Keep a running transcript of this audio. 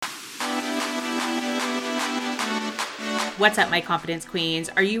What's up, my confidence queens?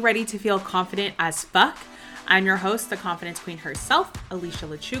 Are you ready to feel confident as fuck? I'm your host, the confidence queen herself, Alicia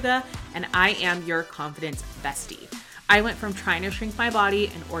Lechuga, and I am your confidence bestie. I went from trying to shrink my body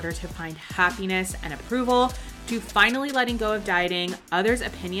in order to find happiness and approval to finally letting go of dieting, others'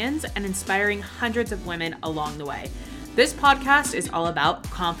 opinions, and inspiring hundreds of women along the way. This podcast is all about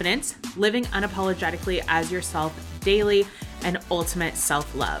confidence, living unapologetically as yourself daily, and ultimate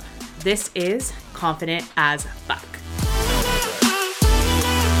self-love. This is Confident as Fuck.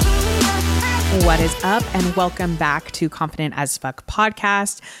 What is up, and welcome back to Confident as Fuck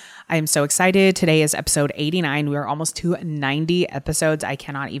podcast. I am so excited. Today is episode 89. We are almost to 90 episodes. I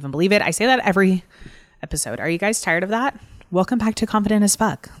cannot even believe it. I say that every episode. Are you guys tired of that? Welcome back to Confident as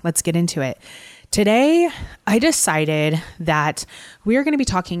Fuck. Let's get into it. Today, I decided that we are going to be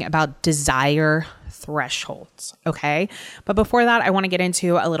talking about desire thresholds, okay? But before that, I want to get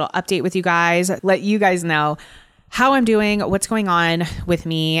into a little update with you guys, let you guys know how I'm doing, what's going on with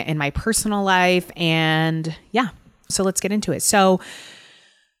me in my personal life, and yeah, so let's get into it. So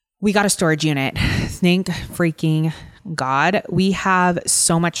we got a storage unit. Thank freaking God. We have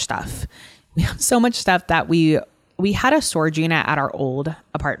so much stuff. We have so much stuff that we had a storage unit at our old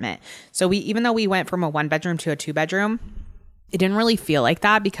apartment. So even though we went from a 1-bedroom to a 2-bedroom, it didn't really feel like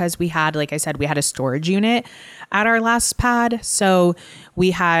that because we had, like I said, we had a storage unit at our last pad. So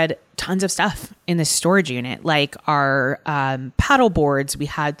we had tons of stuff in the storage unit, like our paddle boards, we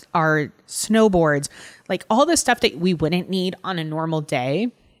had our snowboards, like all the stuff that we wouldn't need on a normal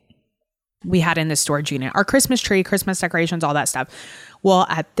day, we had in the storage unit. Our Christmas tree, Christmas decorations, all that stuff. Well,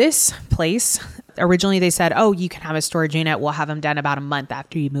 at this place, originally they said, oh, you can have a storage unit. We'll have them done about a month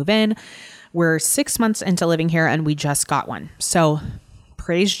after you move in. We're 6 months into living here and we just got one. So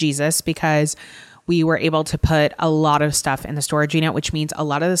praise Jesus, because we were able to put a lot of stuff in the storage unit, which means a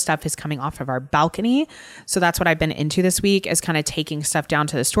lot of the stuff is coming off of our balcony. So that's what I've been into this week, is kind of taking stuff down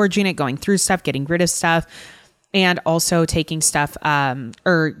to the storage unit, going through stuff, getting rid of stuff, and also taking stuff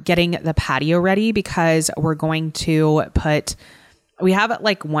or getting the patio ready, because we're going to we have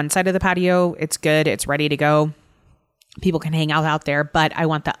like one side of the patio. It's good. It's ready to go. People can hang out there, but I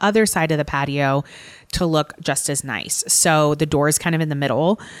want the other side of the patio to look just as nice. So the door is kind of in the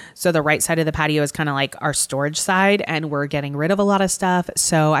middle. So the right side of the patio is kind of like our storage side, and we're getting rid of a lot of stuff.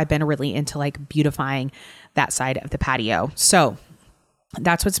 So I've been really into like beautifying that side of the patio. So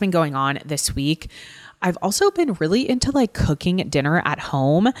that's what's been going on this week. I've also been really into like cooking dinner at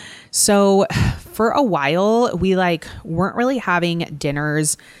home. So for a while, we weren't really having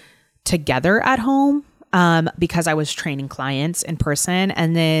dinners together at home. Because I was training clients in person.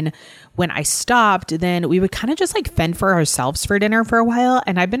 And then when I stopped, then we would kind of just like fend for ourselves for dinner for a while.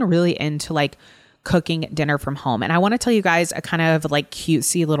 And I've been really into like cooking dinner from home. And I want to tell you guys a kind of like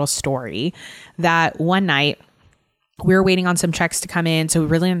cutesy little story that one night we were waiting on some checks to come in. So we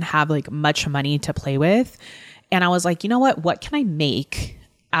really didn't have like much money to play with. And I was like, you know what can I make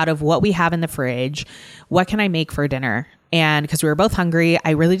out of what we have in the fridge? What can I make for dinner? And because we were both hungry,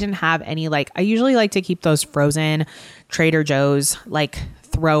 I really didn't have any, I usually like to keep those frozen Trader Joe's,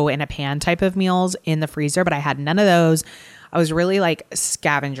 throw in a pan type of meals in the freezer, but I had none of those. I was really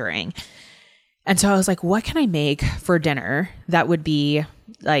scavenging. And so I was like, what can I make for dinner that would be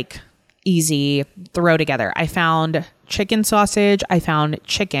easy, throw together? I found chicken sausage, I found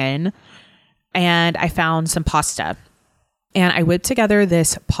chicken, and I found some pasta. And I whipped together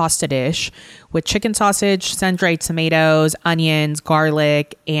this pasta dish with chicken sausage, sun-dried tomatoes, onions,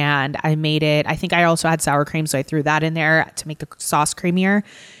 garlic, and I made it. I think I also had sour cream, so I threw that in there to make the sauce creamier.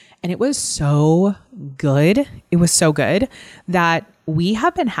 And it was so good. It was so good that we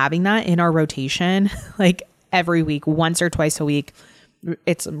have been having that in our rotation every week, once or twice a week.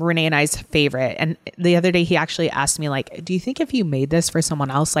 It's Renee and I's favorite. And the other day he actually asked me, do you think if you made this for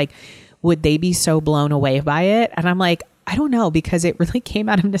someone else, would they be so blown away by it? And I'm like, I don't know, because it really came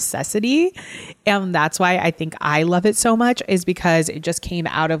out of necessity. And that's why I think I love it so much, is because it just came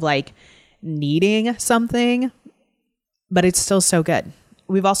out of needing something, but it's still so good.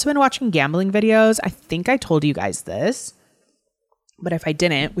 We've also been watching gambling videos. I think I told you guys this, but if I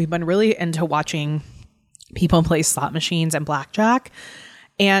didn't, we've been really into watching people play slot machines and blackjack.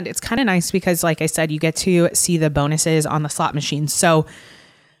 And it's kind of nice because, like I said, you get to see the bonuses on the slot machines. So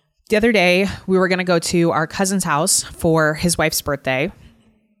the other day, we were going to go to our cousin's house for his wife's birthday,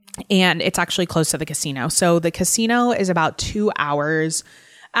 and it's actually close to the casino. So the casino is about 2 hours,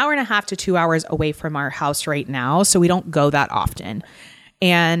 hour and a half to 2 hours away from our house right now. So we don't go that often.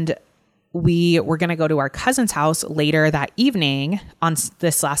 And we were going to go to our cousin's house later that evening on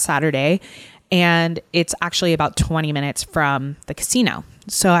this last Saturday. And it's actually about 20 minutes from the casino.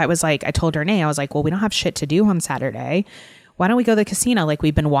 So I was like, I told Renee, I was like, well, we don't have shit to do on Saturday. Why don't we go to the casino? Like,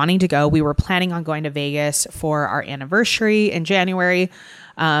 we've been wanting to go. We were planning on going to Vegas for our anniversary in January.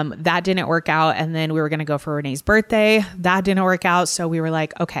 That didn't work out. And then we were going to go for Renee's birthday. That didn't work out. So we were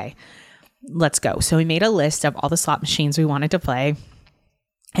like, okay, let's go. So we made a list of all the slot machines we wanted to play.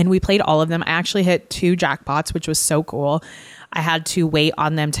 And we played all of them. I actually hit 2 jackpots, which was so cool. I had to wait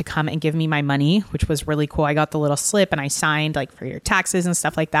on them to come and give me my money, which was really cool. I got the little slip and I signed like for your taxes and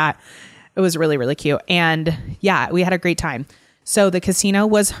stuff like that. It was really, really cute. And yeah, we had a great time. So the casino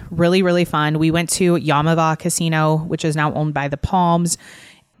was really, really fun. We went to Yamava Casino, which is now owned by the Palms.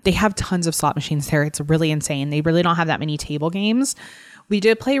 They have tons of slot machines there. It's really insane. They really don't have that many table games. We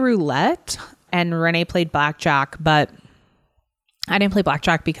did play roulette and Renee played blackjack, but I didn't play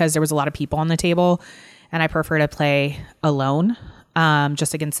blackjack because there was a lot of people on the table and I prefer to play alone,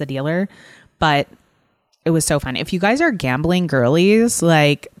 just against the dealer. But it was so fun. If you guys are gambling girlies,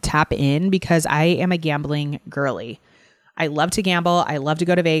 like, tap in, because I am a gambling girly. I love to gamble. I love to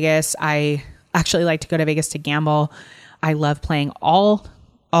go to Vegas. I actually like to go to Vegas to gamble. I love playing all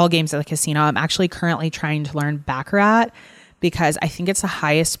games at the casino. I'm actually currently trying to learn Baccarat because I think it's the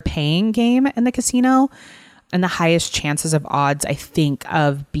highest paying game in the casino and the highest chances of odds, I think,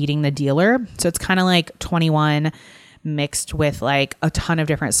 of beating the dealer. So it's kind of like 21 mixed with like a ton of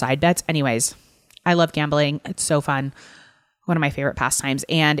different side bets. Anyways, I love gambling. It's so fun. One of my favorite pastimes.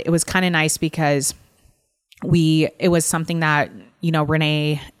 And it was kind of nice because it was something that, you know,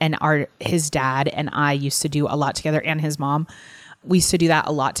 Renee and his dad and I used to do a lot together, and his mom. We used to do that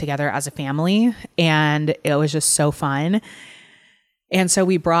a lot together as a family, and it was just so fun. And so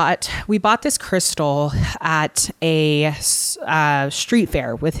we bought this crystal at a street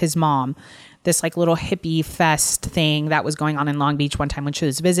fair with his mom, this like little hippie fest thing that was going on in Long Beach one time when she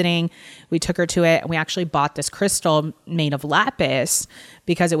was visiting. We took her to it and we actually bought this crystal made of lapis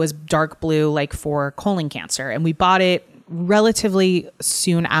because it was dark blue, like for colon cancer. And we bought it relatively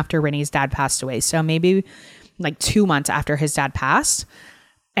soon after Renee's dad passed away. So maybe like 2 months after his dad passed.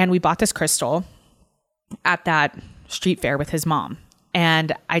 And we bought this crystal at that street fair with his mom.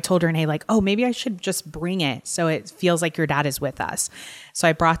 And I told Renee, like, oh, maybe I should just bring it so it feels like your dad is with us. So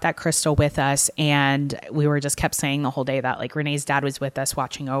I brought that crystal with us, and we were just kept saying the whole day that like Renee's dad was with us,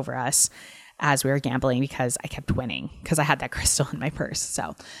 watching over us as we were gambling, because I kept winning because I had that crystal in my purse.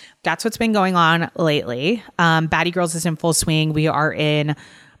 So that's what's been going on lately. Baddie Girls is in full swing. We are in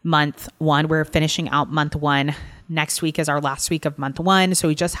month 1. We're finishing out month 1. Next week is our last week of month 1. So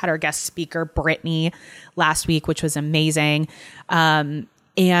we just had our guest speaker, Brittany, last week, which was amazing. And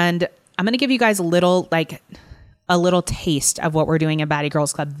I'm going to give you guys a little taste of what we're doing in Baddie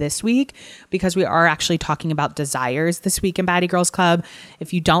Girls Club this week, because we are actually talking about desires this week in Baddie Girls Club.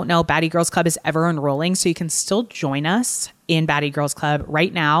 If you don't know, Baddie Girls Club is ever enrolling, so you can still join us in Baddie Girls Club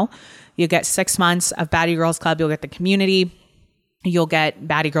right now. You'll get 6 months of Baddie Girls Club. You'll get the community. You'll get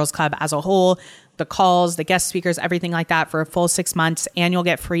Baddie Girls Club as a whole, the calls, the guest speakers, everything like that for a full 6 months. And you'll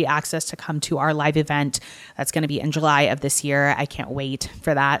get free access to come to our live event. That's going to be in July of this year. I can't wait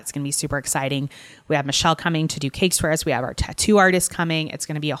for that. It's going to be super exciting. We have Michelle coming to do cakes for us. We have our tattoo artist coming. It's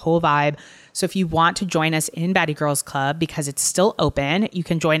going to be a whole vibe. So if you want to join us in Baddie Girls Club, because it's still open, you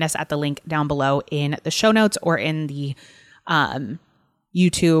can join us at the link down below in the show notes or in the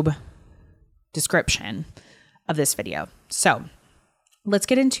YouTube description of this video. So let's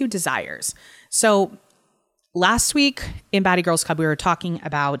get into desires. So last week in Baddie Girls Club, we were talking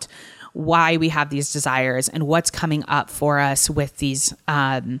about why we have these desires and what's coming up for us with these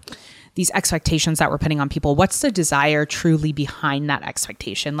expectations that we're putting on people. What's the desire truly behind that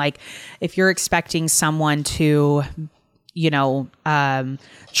expectation? Like, if you're expecting someone to,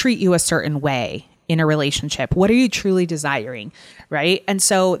 treat you a certain way in a relationship, what are you truly desiring, right? And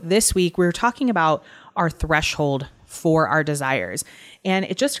so this week we were talking about our threshold for our desires. And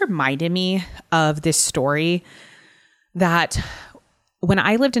it just reminded me of this story that when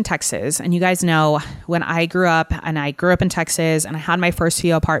I lived in Texas, and you guys know, when I grew up in Texas and I had my first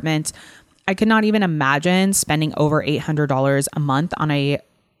few apartments, I could not even imagine spending over $800 a month on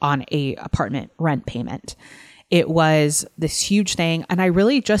a apartment rent payment. It was this huge thing. And I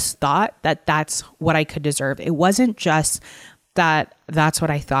really just thought that that's what I could deserve. It wasn't just that that's what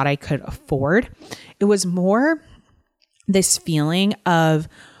I thought I could afford. It was more this feeling of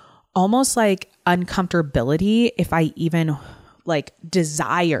almost like uncomfortability if I even like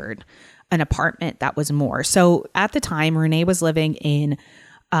desired an apartment that was more. So at the time, Renee was living in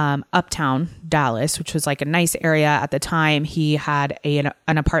uptown Dallas, which was like a nice area at the time. He had an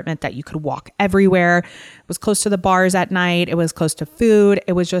apartment that you could walk everywhere. It was close to the bars at night. It was close to food.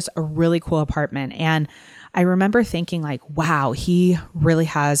 It was just a really cool apartment. And I remember thinking like, wow, he really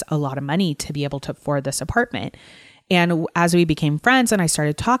has a lot of money to be able to afford this apartment. And as we became friends and I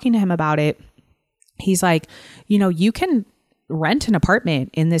started talking to him about it, he's like, you can rent an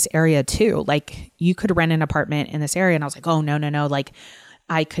apartment in this area too. Like you could rent an apartment in this area. And I was like, oh, no. Like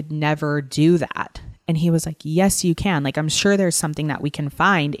I could never do that. And he was like, yes, you can. Like, I'm sure there's something that we can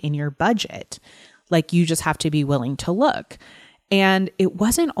find in your budget. Like you just have to be willing to look. And it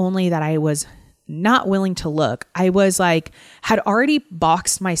wasn't only that I was not willing to look. I was like, had already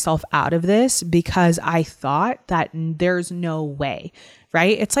boxed myself out of this because I thought that there's no way,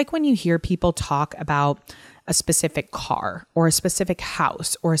 right? It's like when you hear people talk about a specific car or a specific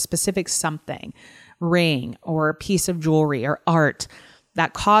house or a specific something, ring or a piece of jewelry or art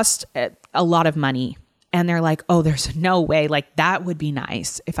that cost a lot of money. And they're like, oh, there's no way, like that would be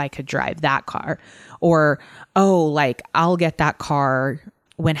nice if I could drive that car. Or, oh, like I'll get that car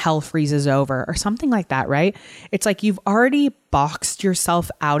when hell freezes over or something like that, right? It's like you've already boxed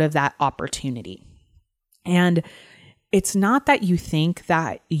yourself out of that opportunity. And it's not that you think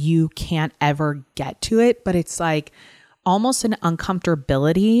that you can't ever get to it, but it's like almost an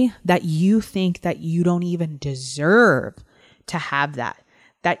uncomfortability that you think that you don't even deserve to have that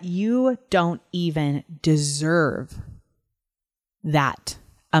you don't even deserve that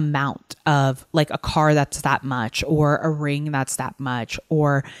amount of like a car that's that much or a ring that's that much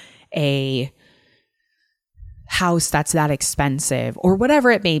or a house that's that expensive or whatever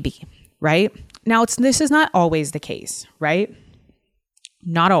it may be, right? Now this is not always the case, right?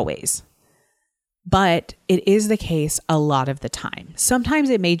 Not always. But it is the case a lot of the time. Sometimes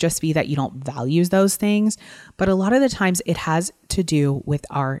it may just be that you don't value those things, but a lot of the times it has to do with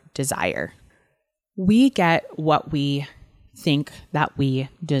our desire. We get what we think that we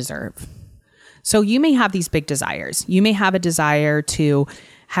deserve. So you may have these big desires. You may have a desire to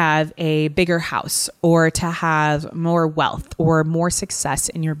have a bigger house or to have more wealth or more success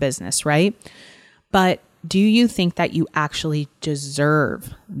in your business, right? But do you think that you actually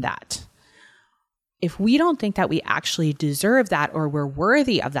deserve that? If we don't think that we actually deserve that or we're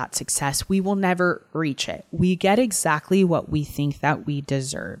worthy of that success, we will never reach it. We get exactly what we think that we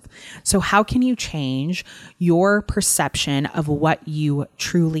deserve. So how can you change your perception of what you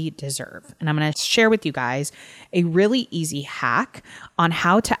truly deserve? And I'm going to share with you guys a really easy hack on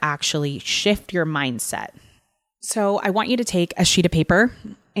how to actually shift your mindset. So I want you to take a sheet of paper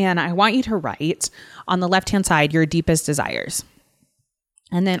and I want you to write on the left-hand side your deepest desires.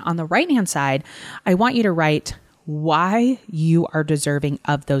 And then on the right-hand side, I want you to write why you are deserving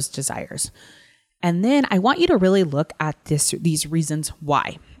of those desires. And then I want you to really look at these reasons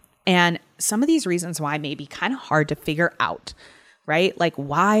why. And some of these reasons why may be kind of hard to figure out, right? Like,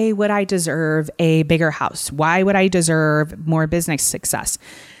 why would I deserve a bigger house? Why would I deserve more business success?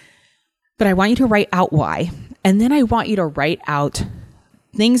 But I want you to write out why. And then I want you to write out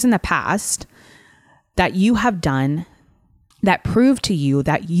things in the past that you have done that prove to you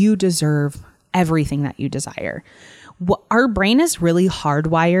that you deserve everything that you desire. Our brain is really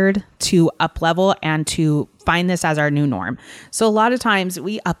hardwired to up-level and to find this as our new norm. So a lot of times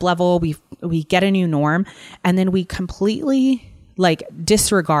we up-level, we get a new norm, and then we completely like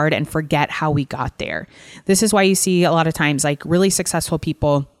disregard and forget how we got there. This is why you see a lot of times like really successful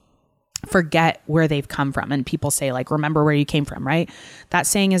people forget where they've come from. And people say like, remember where you came from, right? That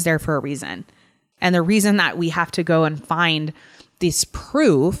saying is there for a reason. And the reason that we have to go and find this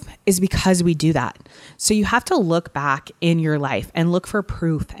proof is because we do that. So you have to look back in your life and look for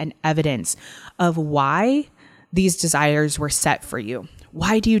proof and evidence of why these desires were set for you.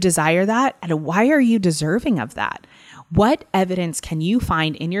 Why do you desire that? And why are you deserving of that? What evidence can you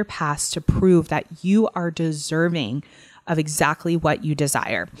find in your past to prove that you are deserving of exactly what you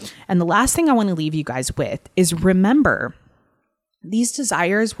desire? And the last thing I want to leave you guys with is remember, these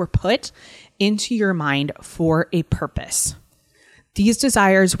desires were put into your mind for a purpose. These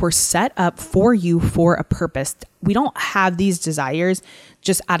desires were set up for you for a purpose. We don't have these desires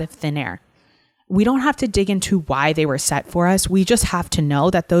just out of thin air. We don't have to dig into why they were set for us. We just have to know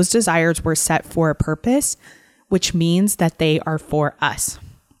that those desires were set for a purpose, which means that they are for us.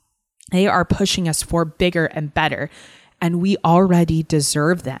 They are pushing us for bigger and better, and we already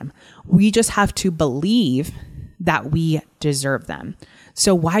deserve them. We just have to believe that we deserve them.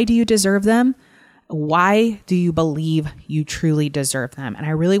 So why do you deserve them? Why do you believe you truly deserve them? And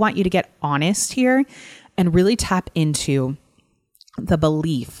I really want you to get honest here and really tap into the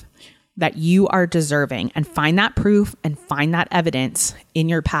belief that you are deserving and find that proof and find that evidence in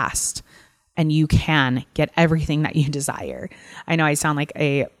your past, and you can get everything that you desire. I know I sound like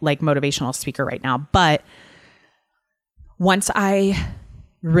a motivational speaker right now, but once I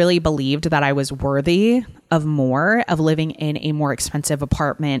really believed that I was worthy of more, of living in a more expensive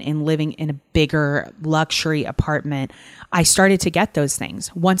apartment and living in a bigger luxury apartment, I started to get those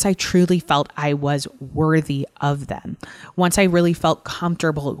things once I truly felt I was worthy of them. Once I really felt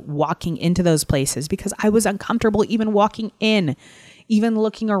comfortable walking into those places, because I was uncomfortable even walking in, even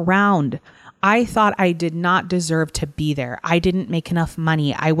looking around. I thought I did not deserve to be there. I didn't make enough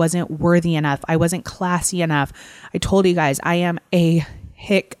money. I wasn't worthy enough. I wasn't classy enough. I told you guys, I am a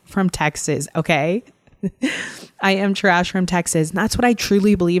hick from Texas, okay? I am trash from Texas. And that's what I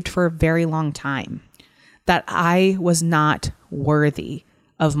truly believed for a very long time, that I was not worthy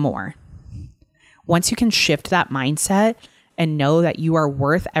of more. Once you can shift that mindset and know that you are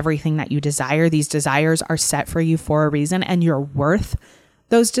worth everything that you desire, these desires are set for you for a reason, and you're worth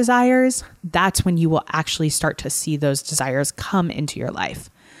those desires, that's when you will actually start to see those desires come into your life.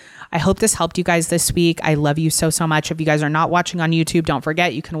 I hope this helped you guys this week. I love you so, so much. If you guys are not watching on YouTube, don't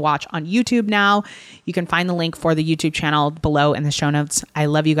forget you can watch on YouTube now. You can find the link for the YouTube channel below in the show notes. I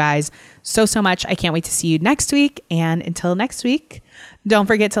love you guys so, so much. I can't wait to see you next week. And until next week, don't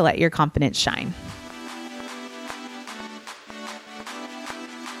forget to let your confidence shine.